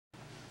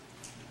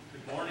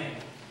Morning.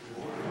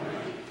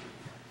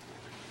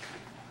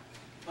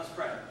 Let's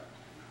pray.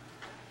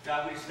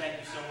 God, we just thank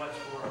you so much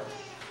for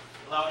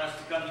allowing us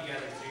to come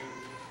together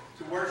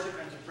to worship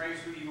and to praise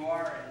who you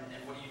are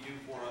and what you do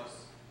for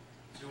us,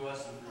 to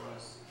us and through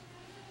us.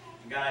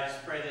 And God, I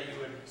just pray that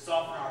you would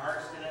soften our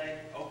hearts today,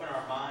 open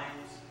our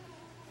minds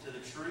to the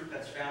truth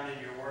that's found in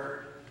your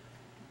word.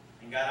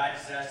 And God, I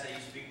just ask that you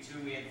speak to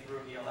me and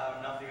through me,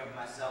 allow nothing of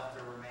myself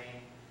to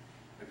remain,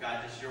 but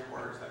God, just your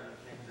words that are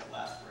the things that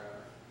last forever.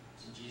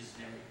 It's in Jesus'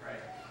 name we pray.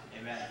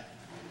 Amen.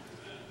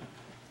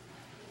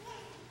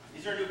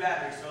 These are new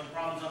batteries, so the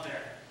problem's up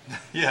there.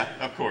 Yeah,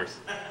 of course.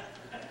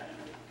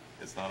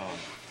 It's not on.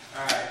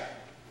 All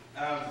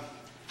right.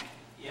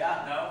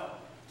 Yeah,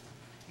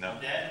 no. No.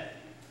 I'm dead.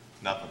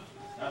 Nothing.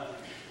 Nothing.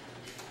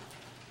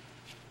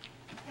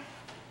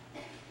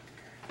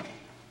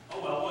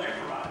 Oh well, we'll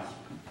improvise.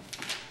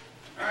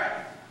 All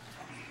right.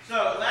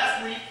 So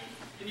last week,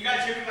 can you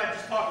guys hear me if I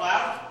just talk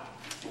loud?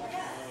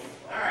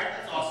 All right,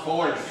 that's awesome. Of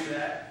course. I can do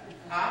that.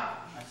 Huh?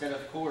 I said,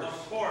 of course.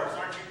 Of course,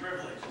 aren't you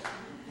privileged?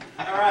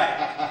 All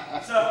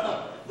right.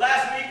 So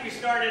last week we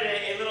started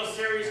a little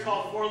series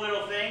called Four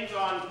Little Things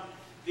on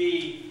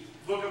the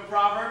book of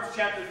Proverbs,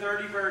 chapter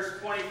 30, verse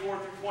 24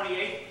 through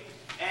 28.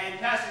 And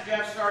Pastor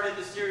Jeff started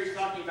the series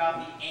talking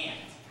about the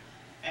ant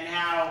and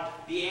how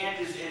the ant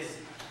is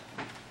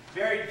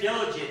very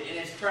diligent in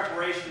its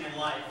preparation in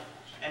life,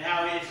 and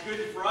how it's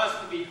good for us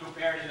to be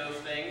prepared in those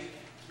things,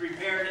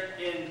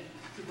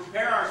 to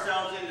prepare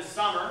ourselves in the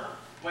summer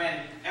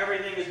when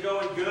everything is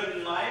going good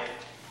in life,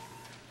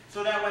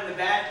 so that when the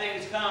bad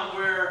things come,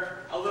 we're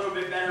a little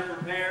bit better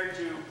prepared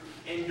to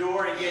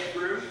endure and get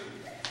through,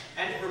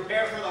 and to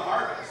prepare for the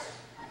harvest,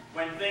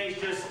 when things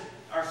just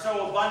are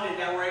so abundant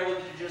that we're able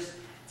to just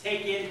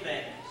take in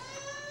things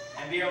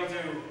and be able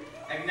to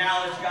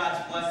acknowledge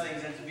God's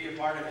blessings and to be a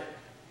part of it.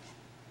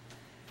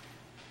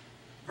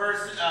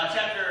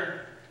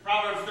 Chapter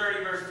Proverbs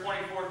 30, verse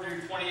 24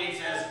 through 28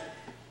 says,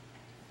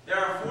 "There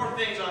are four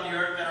things on the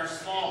earth that are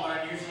small but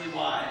unusually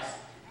wise.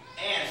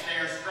 Ants, they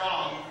are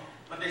strong,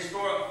 but they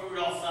store up food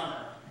all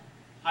summer.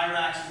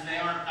 Hyraxes, they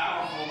aren't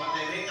powerful, but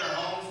they make their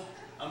homes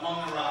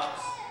among the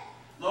rocks.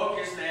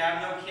 Locusts, they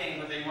have no king,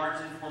 but they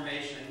march in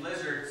formation.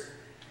 Lizards,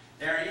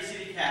 they are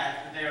easy to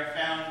catch, but they are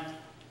found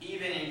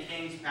even in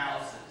kings'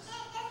 palaces."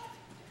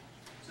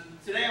 So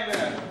today I'm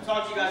going to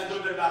talk to you guys a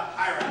little bit about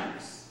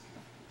Hyrax.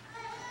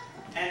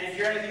 And if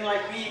you're anything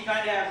like me, you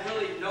kind of have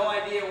really no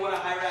idea what a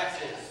Hyrax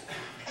is.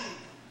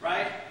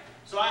 Right?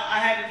 So I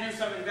had to do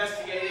some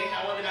investigating.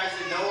 I wanted to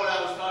actually know what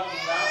I was talking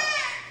about.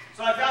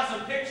 So I found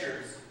some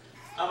pictures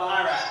of a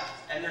Hyrax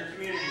and their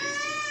communities.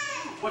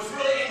 What's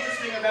really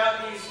interesting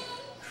about these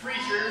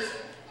creatures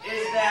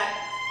is that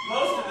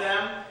most of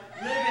them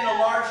live in a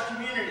large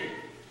community.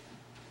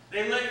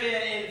 They live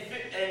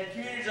in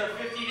communities of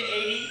 50 to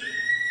 80,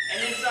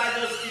 and inside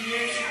those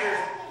communities there's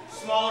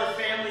smaller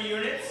family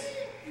units.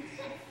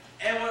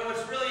 And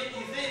what's really,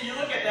 you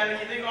look at them and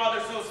you think, oh,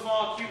 they're so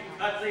small, cute, and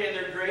cuddly, and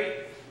they're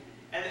great.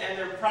 And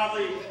they're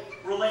probably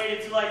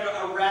related to like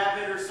a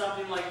rabbit or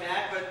something like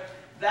that, but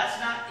that's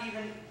not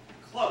even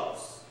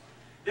close.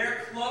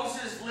 Their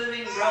closest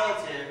living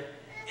relative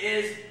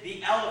is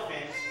the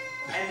elephant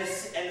and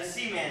the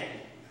sea manatee.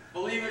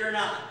 Believe it or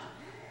not.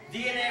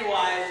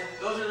 DNA-wise,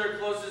 those are their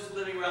closest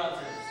living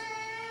relatives.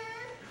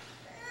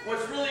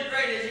 What's really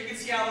great is you can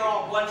see how they're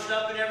all bunched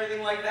up and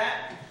everything like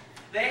that.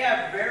 They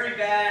have very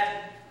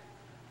bad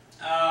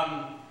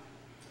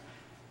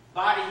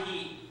body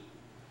heat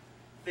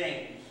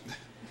things.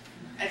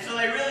 And so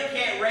they really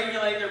can't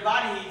regulate their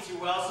body heat too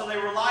well, so they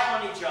rely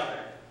on each other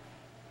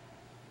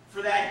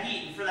for that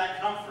heat and for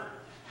that comfort.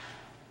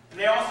 And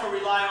they also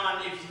rely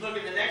on, if you look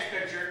at the next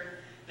picture,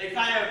 they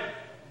kind of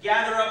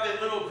gather up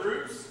in little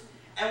groups.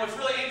 And what's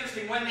really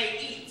interesting, when they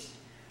eat,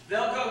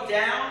 they'll go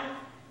down,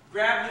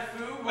 grab the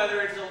food,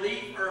 whether it's a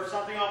leaf or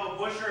something off a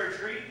bush or a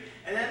tree,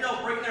 and then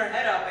they'll bring their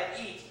head up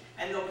and eat.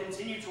 And they'll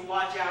continue to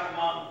watch out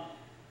among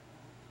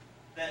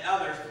the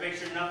others to make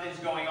sure nothing's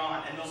going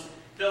on. And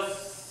they'll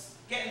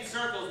get in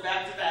circles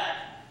back to back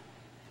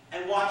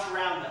and watch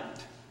around them.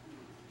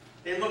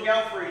 They look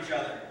out for each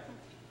other.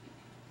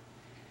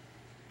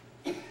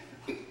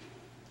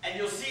 And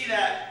you'll see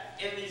that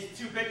in these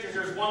two pictures,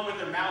 there's one with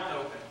their mouth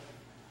open.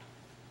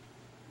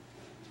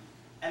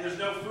 And there's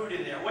no food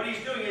in there. What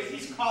he's doing is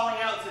he's calling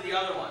out to the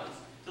other ones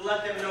to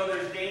let them know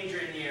there's danger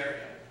in the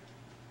area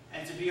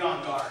and to be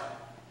on guard.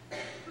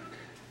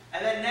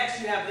 And then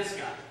next you have this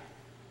guy.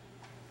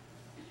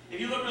 If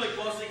you look really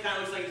closely, it kind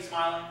of looks like he's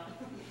smiling,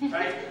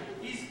 right?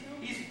 He's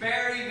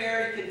very,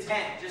 very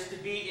content just to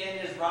be in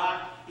his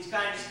rock. He's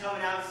kind of just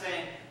coming out and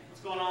saying,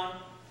 "What's going on?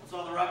 What's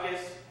all the ruckus?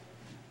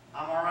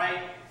 I'm all right.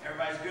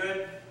 Everybody's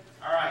good.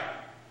 All right."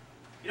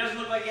 He doesn't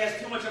look like he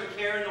has too much of a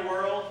care in the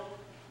world.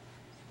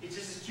 He's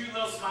just his cute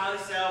little smiley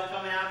self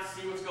coming out to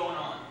see what's going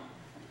on.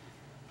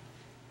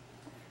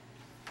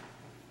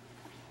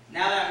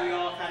 Now that we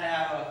all kind of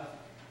have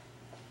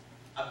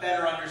a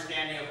better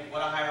understanding of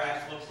what a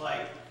Hyrax looks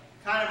like,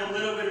 kind of a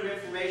little bit of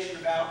information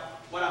about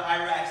what a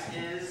Hyrax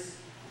is.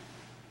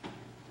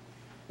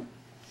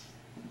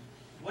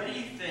 What do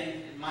you think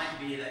it might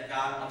be that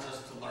God wants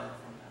us to learn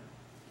from them.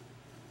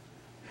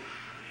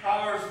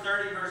 Proverbs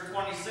 30 verse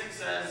 26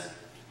 says,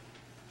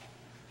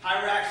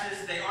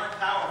 Hyraxes, they aren't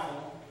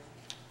powerful,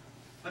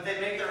 but they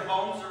make their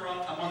homes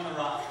among the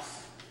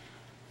rocks.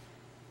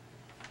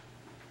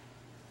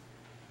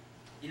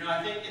 You know,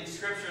 I think in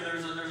Scripture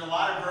there's a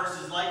lot of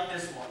verses like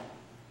this one,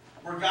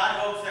 where God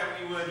hopes that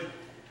we would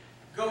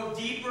go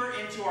deeper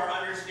into our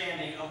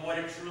understanding of what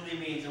it truly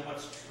means and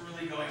what's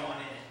truly going on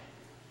in it.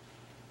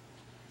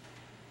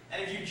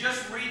 And if you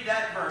just read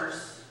that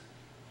verse,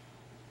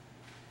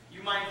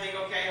 you might think,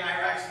 okay,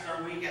 Hyraxes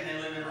are weak and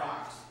they live in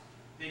rocks.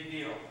 Big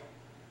deal.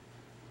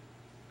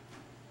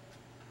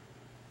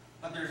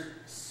 But there's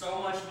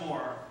so much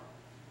more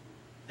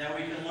that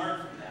we can learn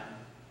from them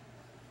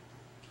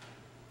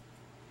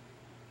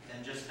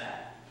than just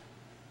that.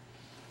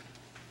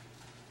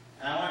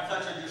 And I want to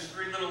touch on just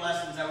 3 little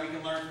lessons that we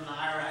can learn from the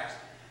Hyrax.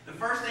 The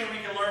first thing we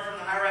can learn from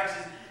the Hyrax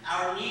is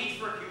our need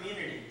for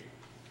community.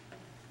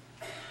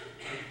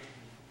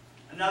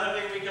 Another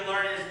thing we can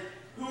learn is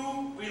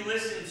who we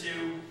listen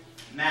to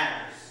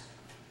matters.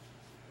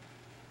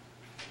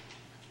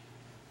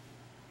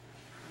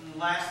 And the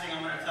last thing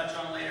I'm going to touch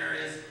on later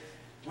is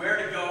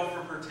where to go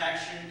for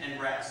protection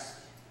and rest.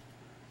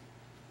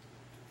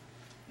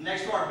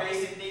 Next to our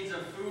basic needs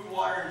of food,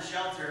 water, and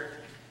shelter,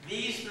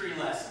 these 3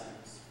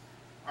 lessons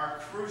are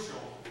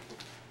crucial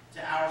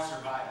to our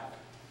survival.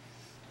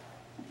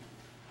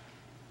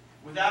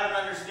 Without an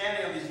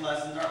understanding of these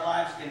lessons, our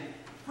lives can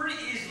pretty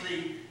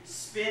easily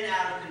spin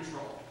out of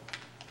control.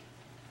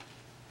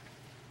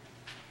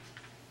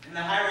 In the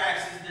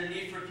Hyraxes, their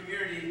need for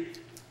community,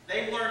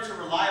 they've learned to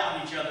rely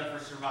on each other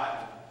for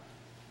survival.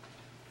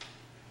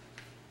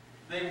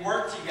 They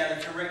work together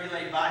to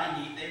regulate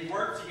body heat. They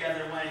work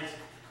together when it's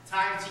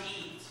time to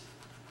eat.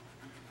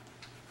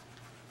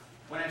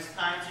 When it's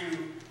time to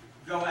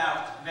go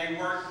out, they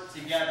work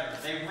together.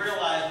 They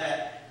realize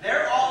that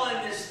they're all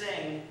in this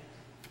thing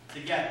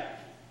together.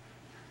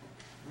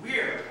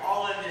 We're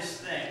all in this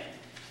thing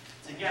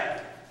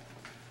together.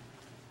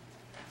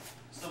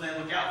 So they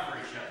look out for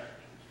each other.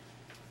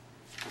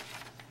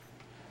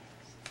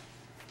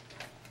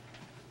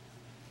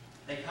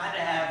 They kind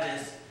of have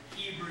this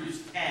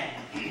Hebrews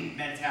 10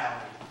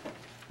 mentality.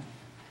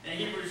 In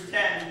Hebrews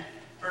 10,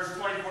 verse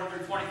 24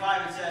 through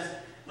 25, it says,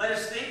 "Let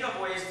us think of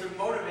ways to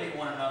motivate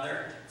one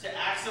another to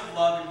acts of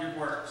love and good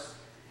works.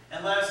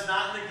 And let us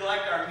not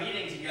neglect our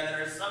meeting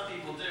together as some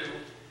people do,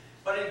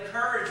 but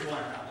encourage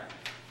one another."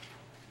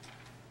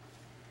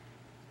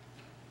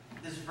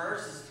 This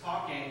verse is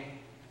talking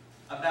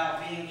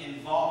about being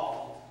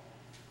involved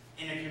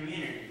in a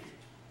community.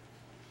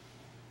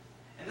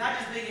 And not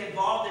just being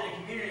involved in a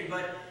community,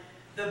 but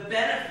the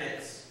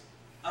benefits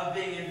of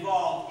being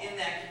involved in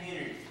that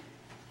community.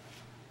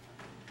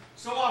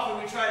 So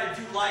often we try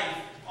to do life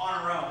on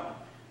our own.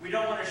 We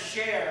don't want to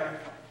share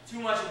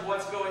too much of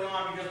what's going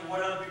on because of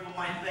what other people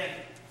might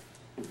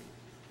think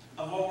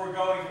of what we're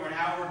going through and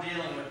how we're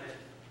dealing with it.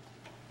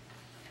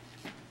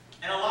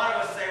 And a lot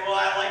of us say, well,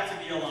 I like to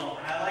be alone.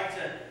 I like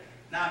to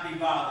not be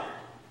bothered.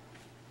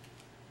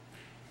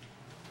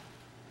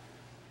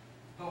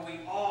 But we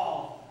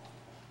all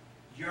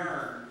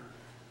yearn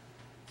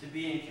to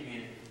be in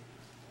community.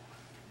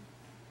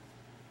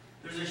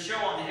 There's a show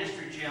on the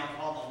History Channel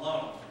called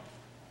Alone.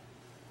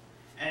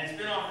 And it's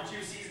been on for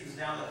 2 seasons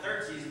now. The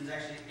 3rd season is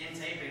actually in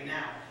taping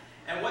now.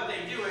 And what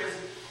they do is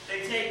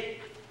they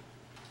take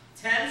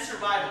 10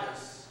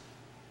 survivalists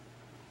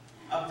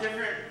of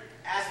different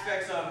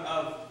aspects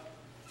of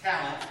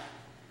talent,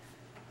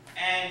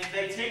 and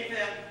they take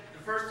them, the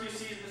first 2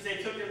 seasons, they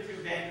took them to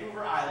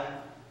Vancouver Island,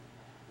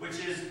 which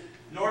is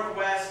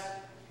northwest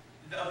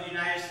of the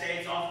United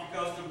States, off the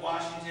coast of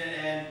Washington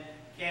and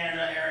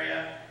Canada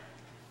area.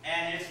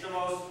 And it's the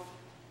most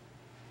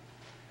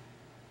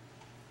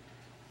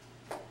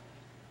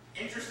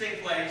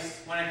interesting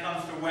place when it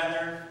comes to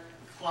weather,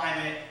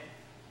 climate,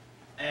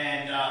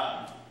 and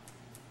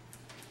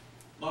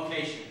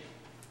location,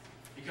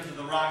 because of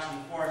the rocks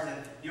and the forest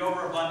and the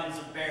overabundance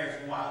of bears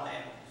and wild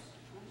animals.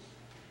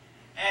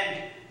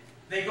 And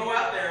they go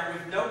out there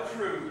with no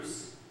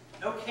crews,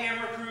 no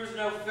camera crews,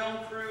 no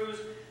film crews,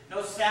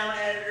 no sound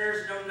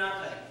editors, no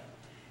nothing.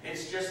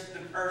 It's just the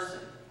person.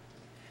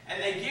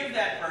 And they give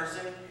that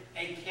person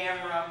a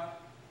camera,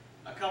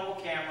 a couple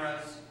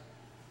cameras,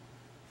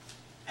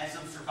 and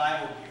some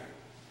survival gear.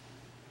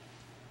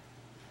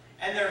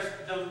 And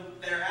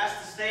they're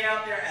asked to stay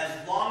out there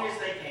as long as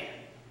they can.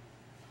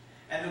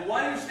 And the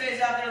one who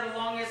stays out there the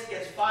longest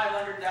gets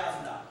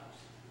 $500,000.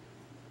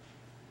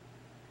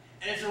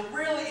 And it's a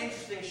really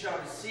interesting show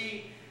to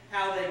see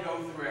how they go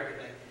through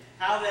everything.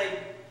 How they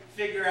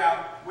figure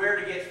out where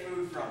to get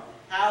food from.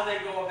 How they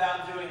go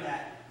about doing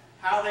that.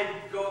 How they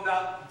go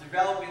about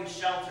developing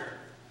shelter.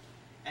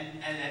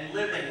 And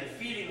living and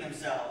feeding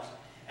themselves.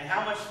 And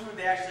how much food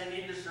they actually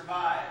need to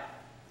survive.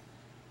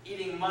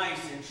 Eating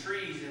mice and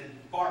trees and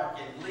bark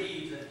and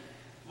leaves and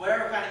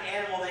whatever kind of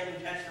animal they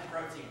can catch for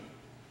protein.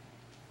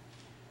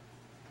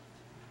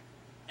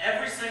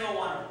 Every single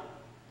one of them,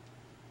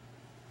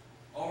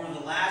 over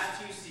the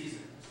last 2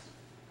 seasons,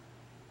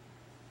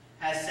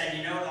 has said,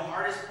 you know, the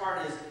hardest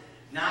part is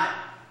not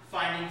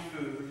finding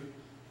food.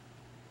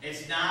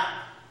 It's not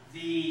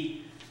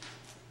the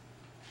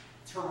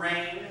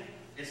terrain.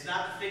 It's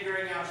not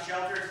figuring out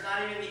shelter. It's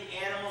not even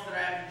the animals that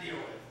I have to deal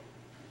with.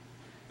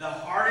 The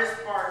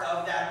hardest part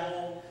of that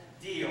whole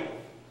deal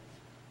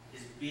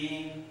is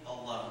being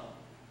alone.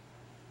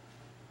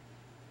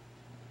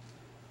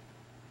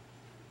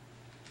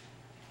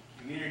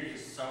 Community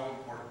is so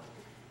important.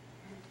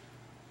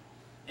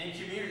 In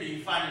community,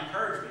 you find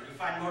encouragement, you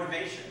find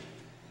motivation,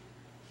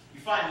 you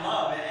find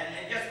love,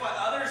 and guess what?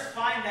 Others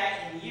find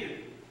that in you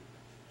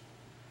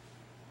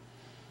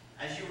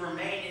as you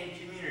remain in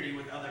community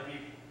with other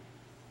people.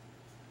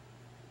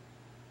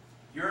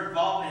 Your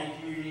involvement in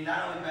community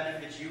not only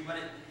benefits you, but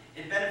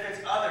it benefits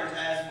others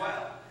as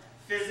well,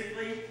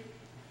 physically,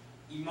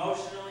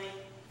 emotionally,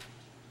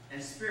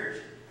 and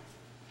spiritually.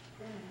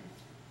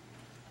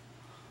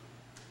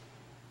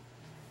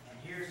 And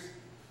here's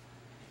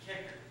the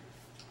kicker.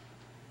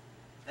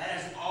 That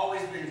has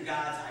always been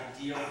God's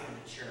ideal for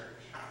the church.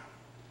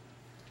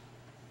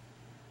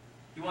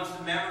 He wants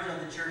the members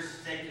of the church to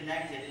stay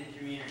connected in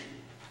community.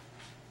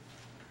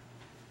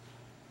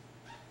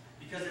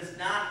 Because it's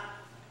not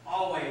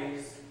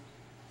always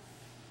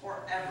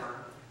or ever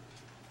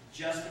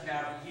just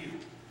about you.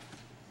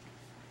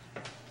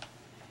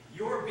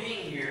 Your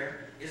being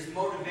here is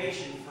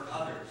motivation for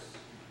others.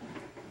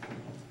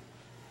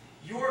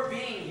 Your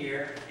being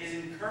here is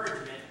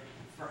encouragement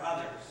for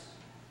others.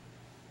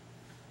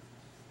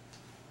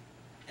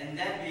 And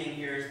them being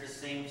here is the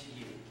same to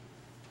you.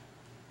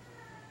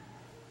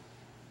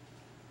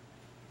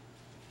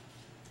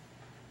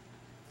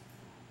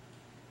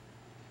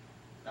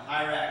 The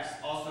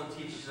Hyrax also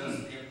teaches us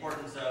the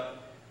importance of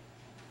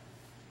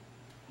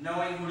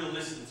knowing who to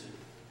listen to.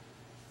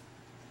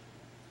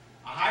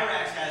 A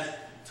Hyrax has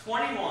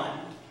 21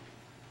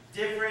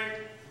 different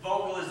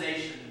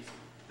vocalizations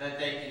that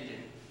they can do.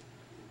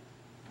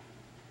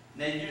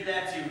 And they do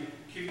that to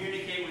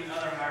communicate with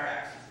other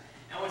Hyraxes.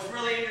 And what's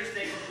really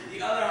interesting,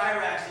 the other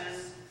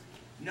Hyraxes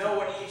know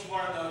what each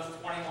one of those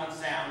 21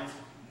 sounds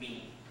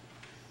mean.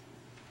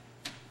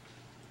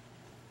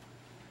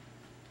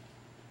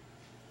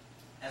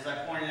 As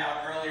I pointed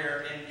out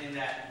earlier in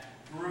that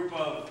group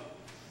of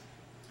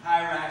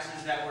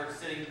Hyraxes that were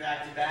sitting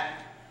back to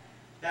back,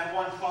 that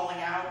one calling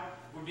out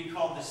would be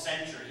called the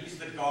sentry. He's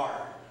the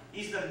guard.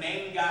 He's the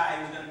main guy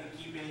who's going to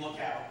be keeping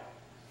lookout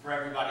for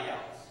everybody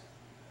else.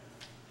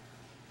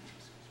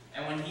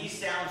 And when he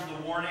sounds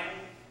the warning,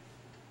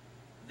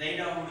 they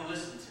know who to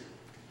listen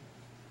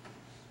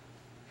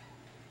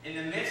to. In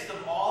the midst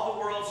of all the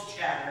world's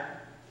chatter,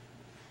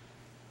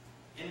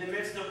 in the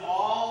midst of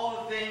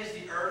all the things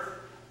the earth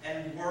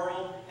and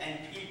world and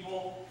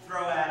people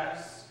throw at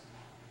us,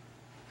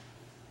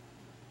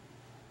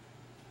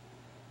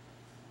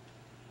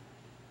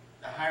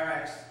 the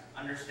Hyrax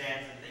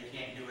understands that they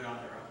can't do it on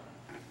their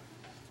own.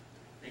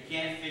 They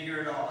can't figure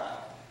it all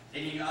out.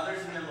 They need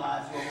others in their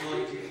lives who are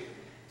willing to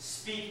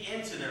speak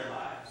into their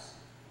lives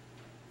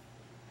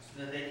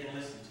so that they can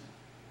listen to.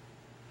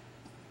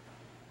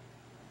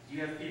 Do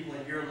you have people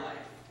in your life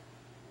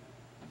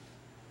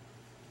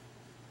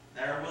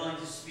that are willing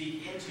to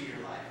speak into your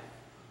life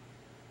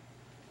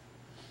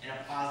in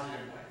a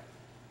positive way,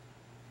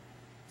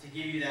 to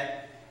give you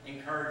that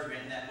encouragement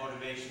and that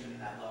motivation and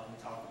that love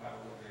we talked about a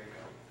little bit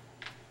ago?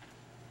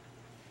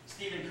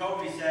 Stephen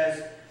Covey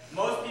says,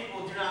 most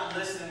people do not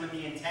listen with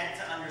the intent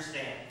to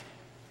understand.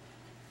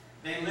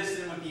 They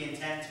listen with the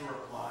intent to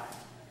reply.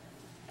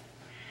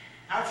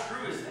 How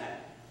true is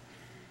that?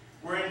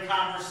 We're in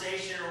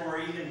conversation, or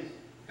we're even,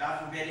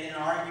 God forbid, in an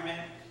argument.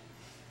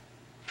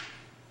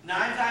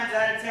 9 times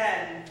out of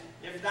 10,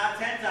 if not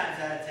 10 times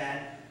out of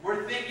 10,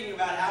 we're thinking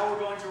about how we're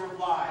going to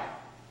reply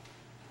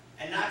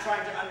and not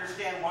trying to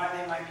understand why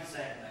they might be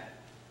saying that.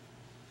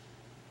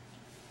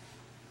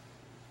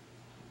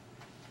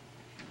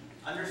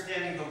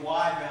 Understanding the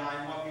why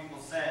behind what people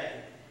say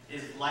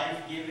is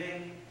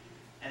life-giving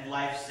and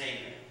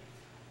life-saving.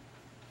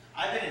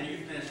 I've been in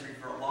youth ministry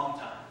for a long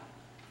time,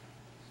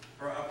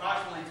 for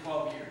approximately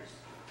 12 years.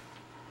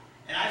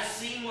 And I've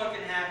seen what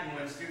can happen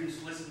when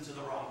students listen to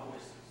the wrong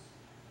voices.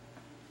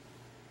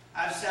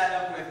 I've sat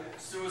up with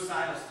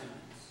suicidal students.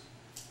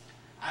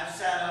 I've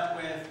sat up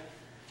with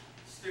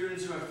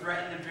students who have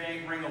threatened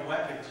to bring a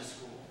weapon to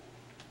school.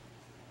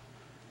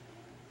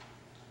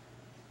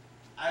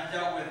 I've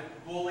dealt with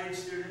bullied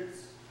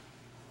students.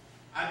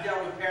 I've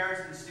dealt with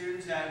parents and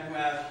students who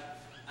have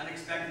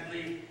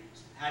unexpectedly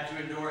had to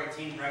endure a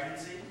teen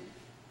pregnancy.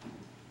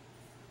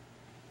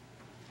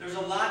 There's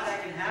a lot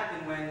that can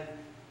happen when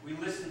we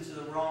listen to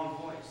the wrong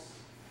voice.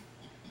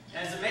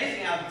 And it's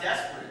amazing how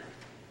desperate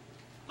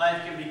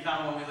life can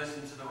become when we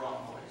listen to the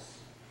wrong voice.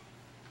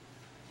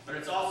 But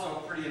it's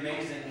also pretty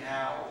amazing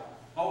how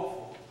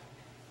hopeful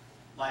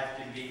life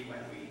can be when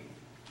we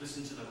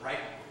listen to the right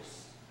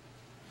voice.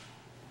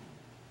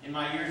 In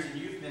my years in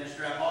youth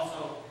ministry, I've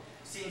also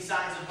seen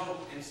signs of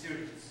hope in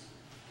students.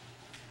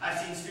 I've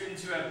seen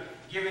students who have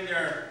given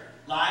their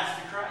lives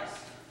to Christ.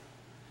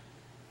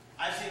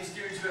 I've seen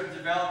students who have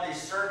developed a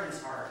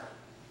servant's heart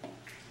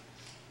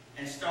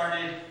and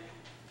started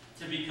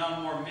to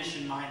become more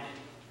mission-minded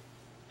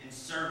in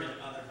serving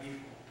other people.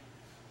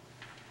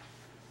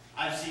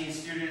 I've seen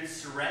students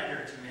surrender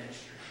to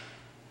ministry.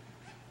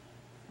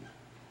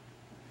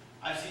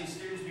 I've seen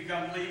students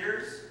become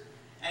leaders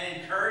and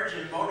encourage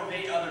and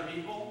motivate other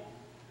people.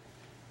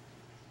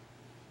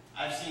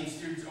 I've seen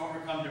students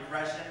overcome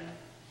depression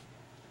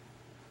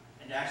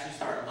and actually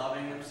start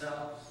loving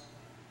themselves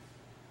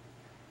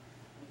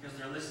because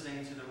they're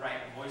listening to the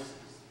right voices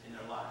in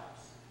their lives.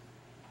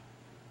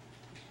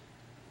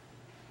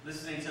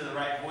 Listening to the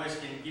right voice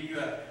can give you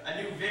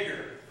a new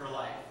vigor for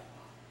life,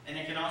 and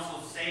it can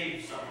also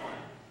save someone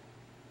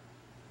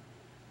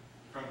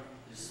from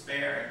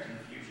despair and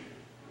confusion.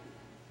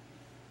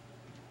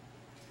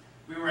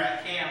 We were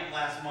at camp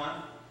last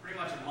month, pretty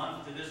much a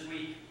month to this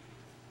week,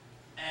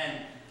 and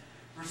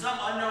for some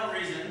unknown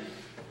reason,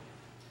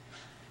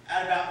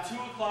 at about 2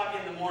 o'clock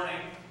in the morning,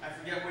 I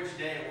forget which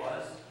day it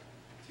was,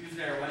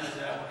 Tuesday or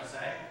Wednesday, I want to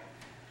say,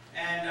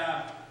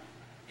 and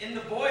in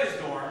the boys'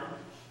 dorm,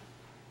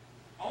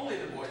 only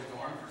the boys'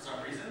 dorm for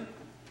some reason,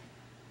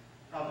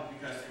 probably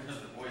because it was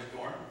the boys'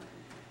 dorm,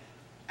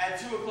 at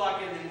 2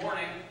 o'clock in the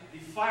morning, the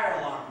fire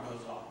alarm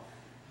goes off.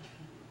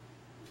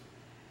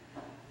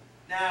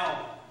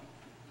 Now,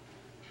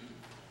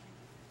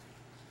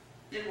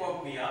 it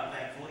woke me up,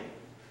 thankfully,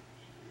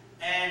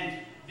 and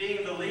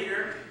being the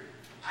leader,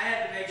 I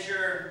had to make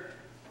sure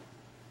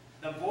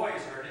the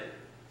boys heard it.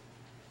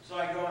 So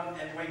I go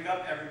and wake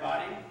up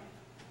everybody.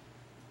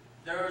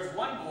 There was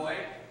one boy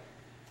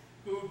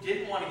who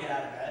didn't want to get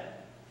out of bed.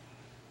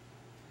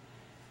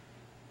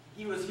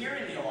 He was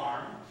hearing the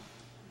alarm.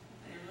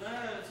 And he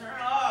was, turn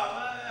it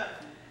off.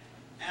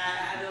 And I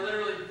had to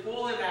literally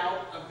pull him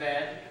out of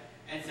bed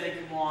and say,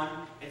 come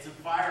on, it's a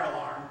fire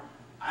alarm.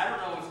 I don't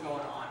know what's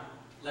going on.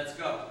 Let's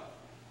go.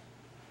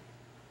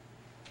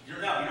 You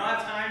don't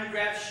have time to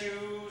grab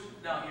shoes.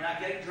 No, you're not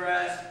getting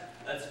dressed.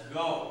 Let's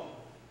go.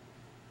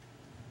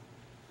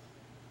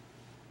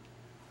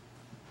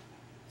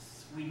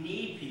 We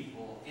need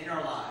people in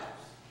our lives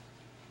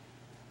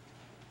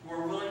who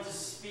are willing to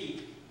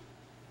speak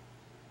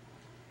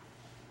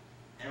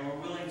and who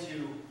are willing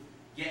to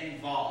get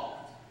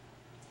involved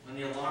when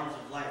the alarms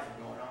of life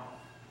are going off.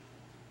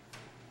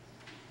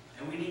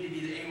 And we need to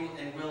be able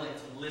and willing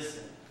to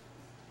listen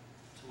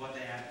to what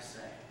they have to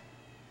say.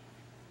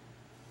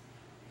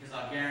 Because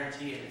I'll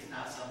guarantee it, it's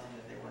not something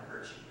that they want to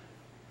hurt you with.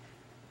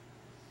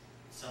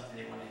 It's something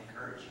they want to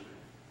encourage you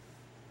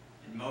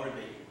with and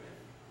motivate you with.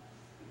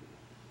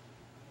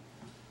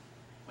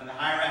 When the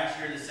Hyrax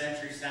here in the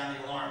Century sound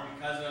the alarm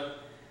because of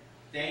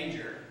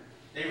danger,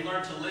 they've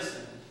learned to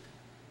listen.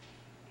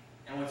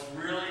 And what's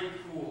really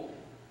cool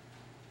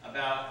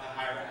about the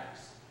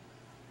Hyrax,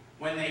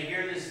 when they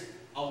hear this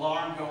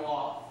alarm go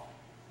off,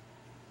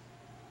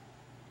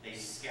 they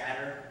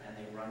scatter and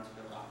they run to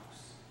the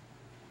rocks.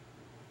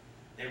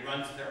 They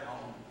run to their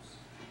homes.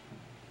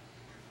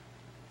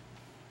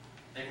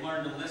 They've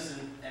learned to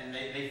listen, and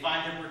they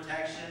find their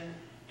protection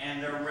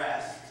and their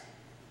rest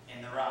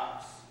in the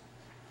rocks.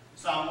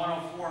 Psalm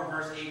 104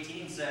 verse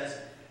 18 says,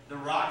 the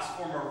rocks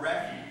form a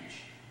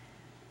refuge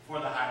for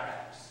the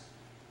Hyrax.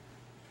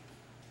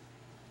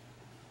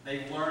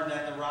 They've learned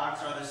that the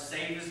rocks are the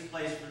safest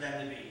place for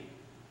them to be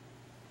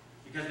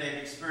because they've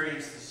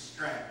experienced the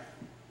strength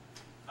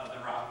of the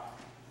rock.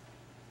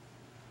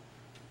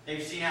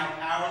 They've seen how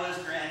powerless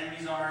their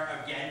enemies are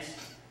against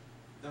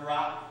the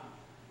rock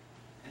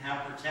and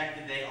how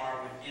protected they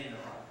are within the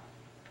rock.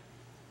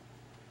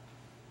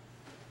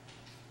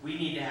 We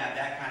need to have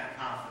that kind of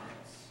confidence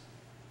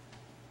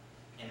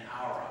in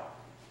our rock,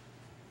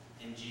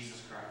 in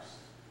Jesus Christ.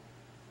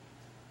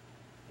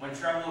 When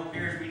trouble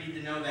appears, we need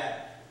to know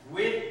that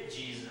with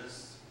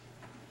Jesus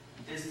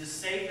is the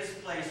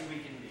safest place we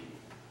can be.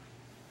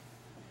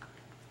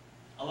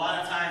 A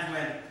lot of times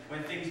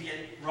when things get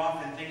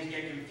rough and things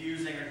get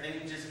confusing or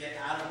things just get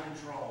out of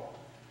control,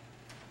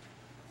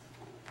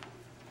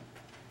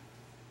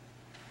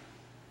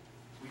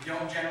 we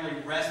don't generally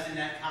rest in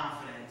that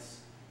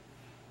confidence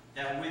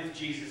that with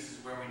Jesus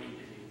is where we need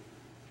to be.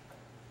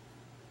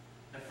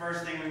 The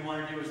first thing we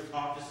want to do is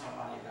talk to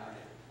somebody about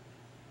it.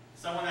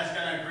 Someone that's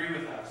going to agree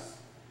with us.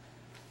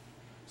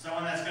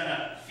 Someone that's going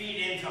to feed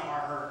into our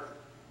hurt.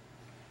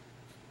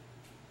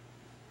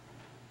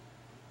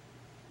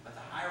 But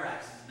the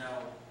Hyraxes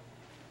know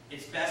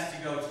it's best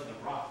to go to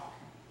the rock.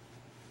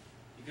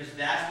 Because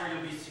that's where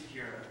you'll be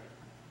secure.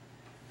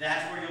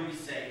 That's where you'll be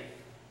safe.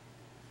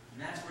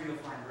 And that's where you'll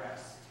find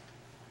rest.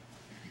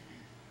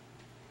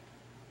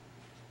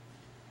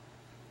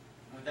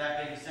 And with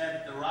that being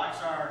said, the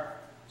rocks are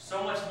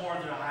so much more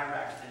than a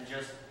Hyrax than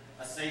just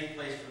a safe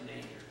place from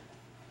danger.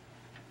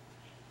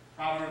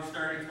 Proverbs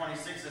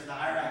 30:26 says the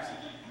Hyrax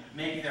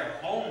make their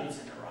homes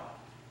in the rock.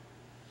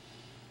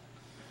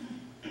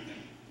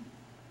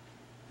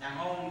 Now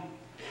home,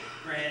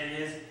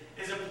 granted,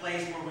 is a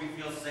place where we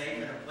feel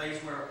safe and a place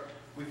where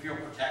we feel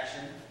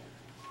protection.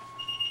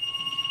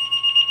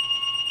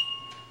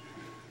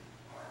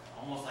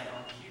 Almost like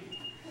on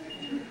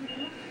cue.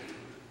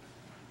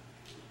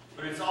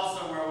 But it's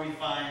also where we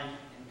find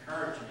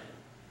encouragement.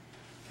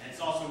 And it's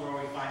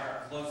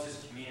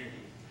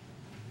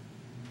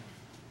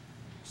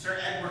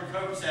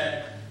Cope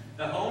said,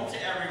 "The home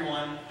to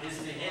everyone is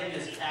to him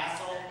his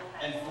castle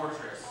and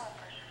fortress,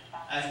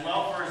 as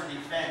well for his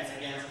defense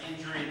against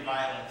injury and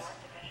violence,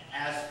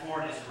 as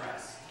for his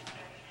rest."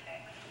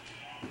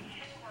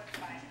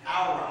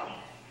 Our rock,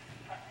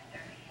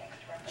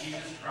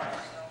 Jesus Christ,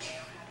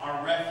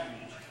 our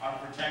refuge, our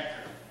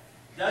protector,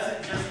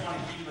 doesn't just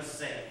want to keep us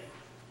safe.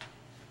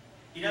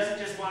 He doesn't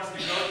just want us to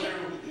go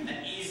through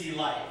an easy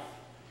life.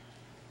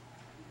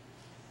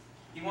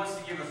 He wants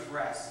to give us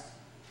rest.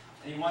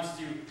 And he wants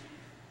to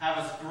have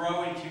us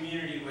grow in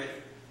community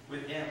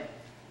with him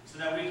so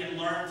that we can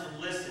learn to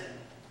listen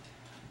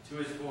to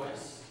his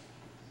voice,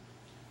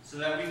 so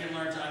that we can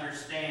learn to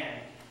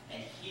understand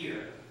and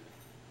hear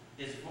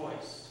his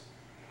voice.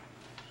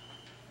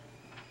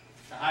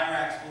 The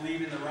Hyrax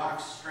believe in the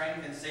rock's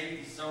strength and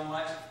safety so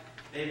much,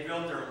 they've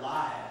built their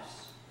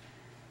lives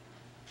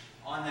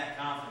on that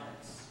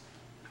confidence.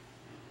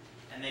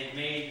 And they've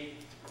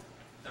made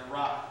the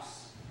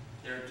rocks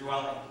their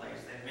dwelling place.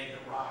 They've made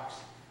the rocks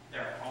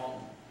their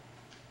home.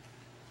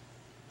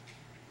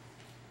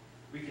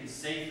 We can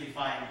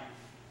find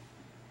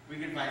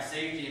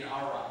safety in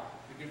our rock.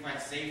 We can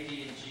find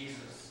safety in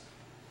Jesus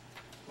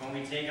when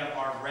we take up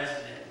our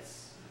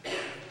residence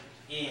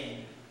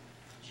in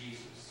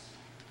Jesus.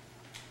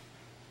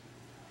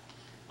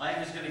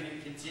 Life is going to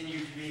continue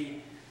to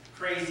be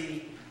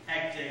crazy,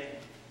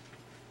 hectic,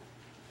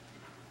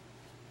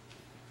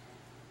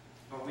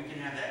 but we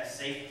can have that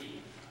safety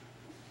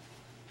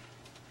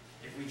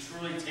if we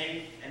truly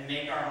take and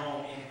make our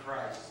home in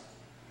Christ.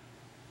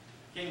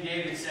 King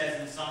David says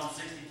in Psalm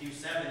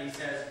 62:7, he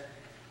says,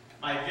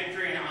 "My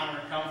victory and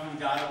honor come from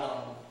God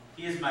alone.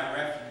 He is my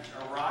refuge,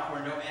 a rock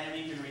where no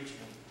enemy can reach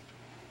me."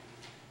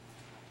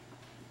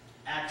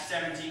 Acts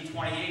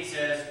 17:28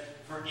 says,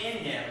 "For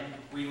in him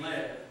we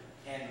live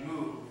and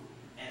move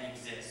and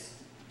exist."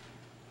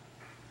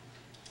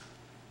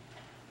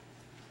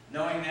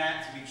 Knowing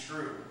that to be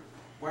true,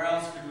 where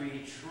else could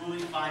we truly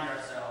find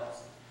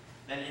ourselves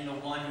than in the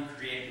one who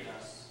created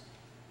us?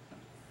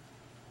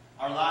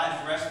 Our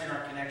lives rest in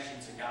our connection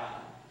to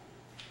God.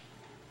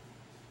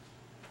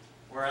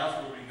 Where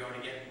else would we go to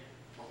get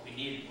what we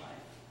need in life?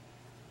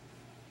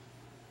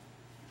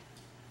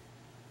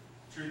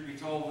 Truth be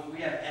told,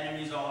 we have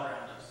enemies all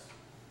around us.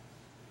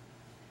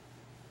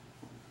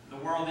 The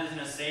world isn't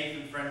a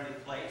safe and friendly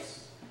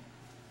place.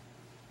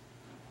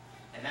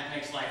 And that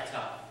makes life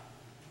tough.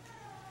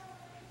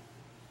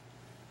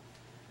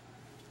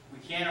 We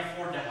can't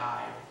afford to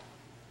hide.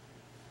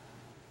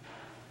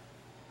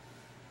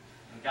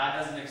 And God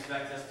doesn't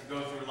expect us to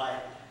go through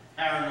life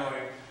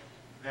paranoid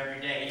of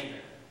every day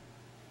either.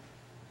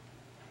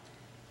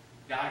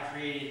 God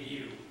created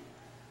you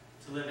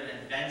to live an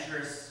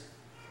adventurous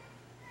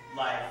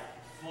life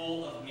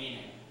full of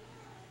meaning.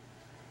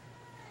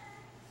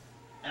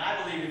 And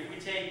I believe if we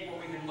take what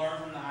we can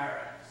learn from the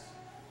Hyrax,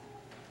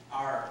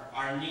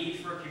 our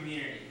need for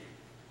community,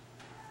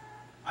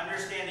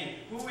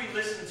 understanding who we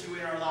listen to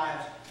in our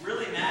lives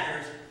really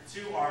matters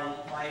to our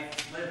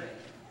life living.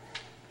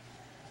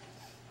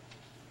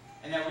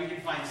 And that we can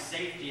find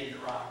safety in the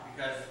rock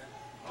because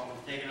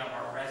we've taken up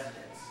our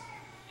residence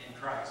in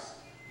Christ.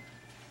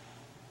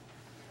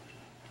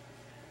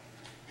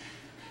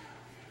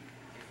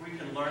 If we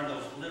can learn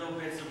those little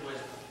bits of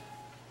wisdom,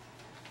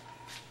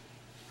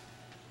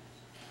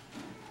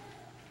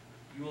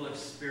 you will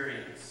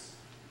experience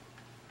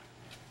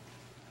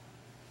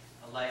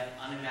a life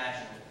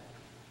unimaginable.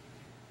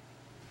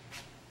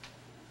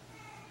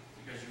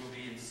 Because you will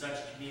be in such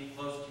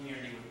close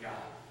community with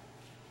God.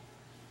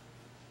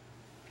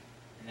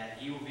 And that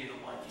he will be the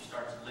one you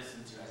start to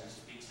listen to as he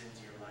speaks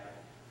into your life.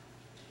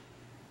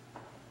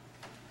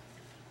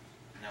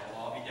 And that will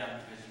all be done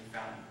because you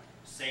found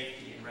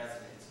safety and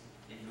residence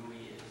in who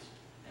he is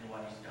and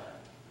what he's done.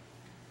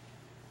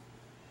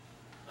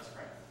 Let's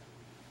pray.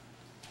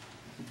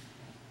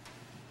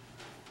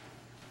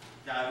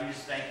 God, we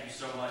just thank you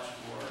so much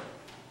for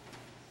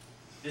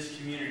this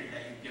community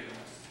that you've given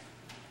us,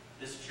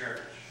 this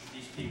church,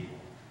 these people.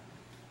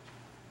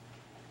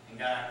 And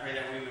God, I pray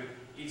that we would,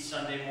 each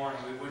Sunday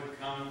morning, we wouldn't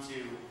come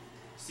to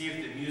see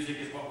if the music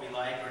is what we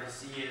like or to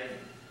see if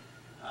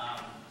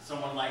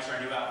someone likes our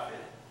new outfit.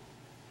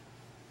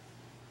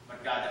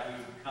 But God, that we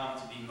would come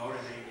to be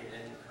motivated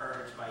and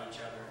encouraged by each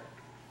other.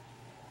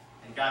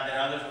 And God, that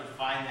others would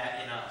find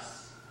that in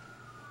us.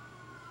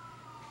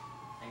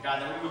 And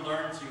God, that we would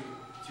learn to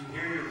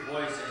hear your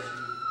voice as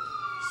you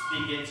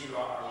speak into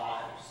our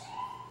lives.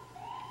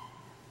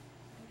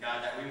 And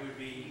God, that we would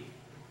be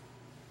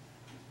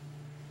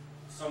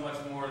so much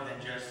more than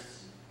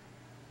just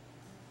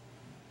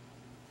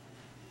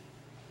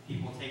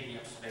people taking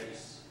up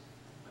space.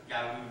 But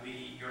God, we would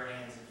be your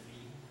hands and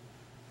feet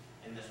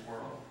in this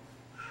world.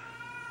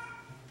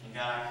 And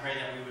God, I pray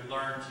that we would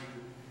learn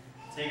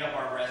to take up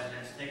our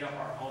residence, take up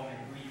our home in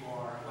who you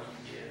are, what you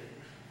give.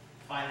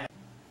 Find that,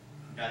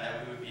 God,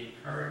 that we would be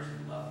encouraged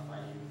and loved by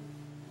you.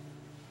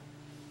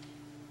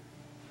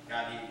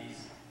 God,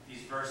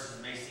 these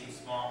verses may seem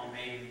small, we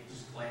may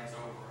just glance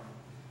over them.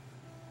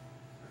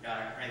 But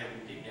God, I pray that we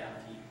dig down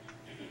deep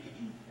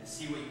and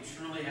see what you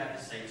truly have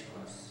to say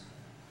to us,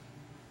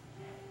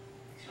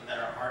 so that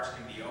our hearts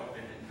can be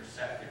open and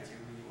receptive to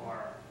who you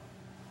are,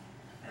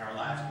 and our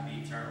lives can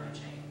be eternally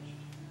changed.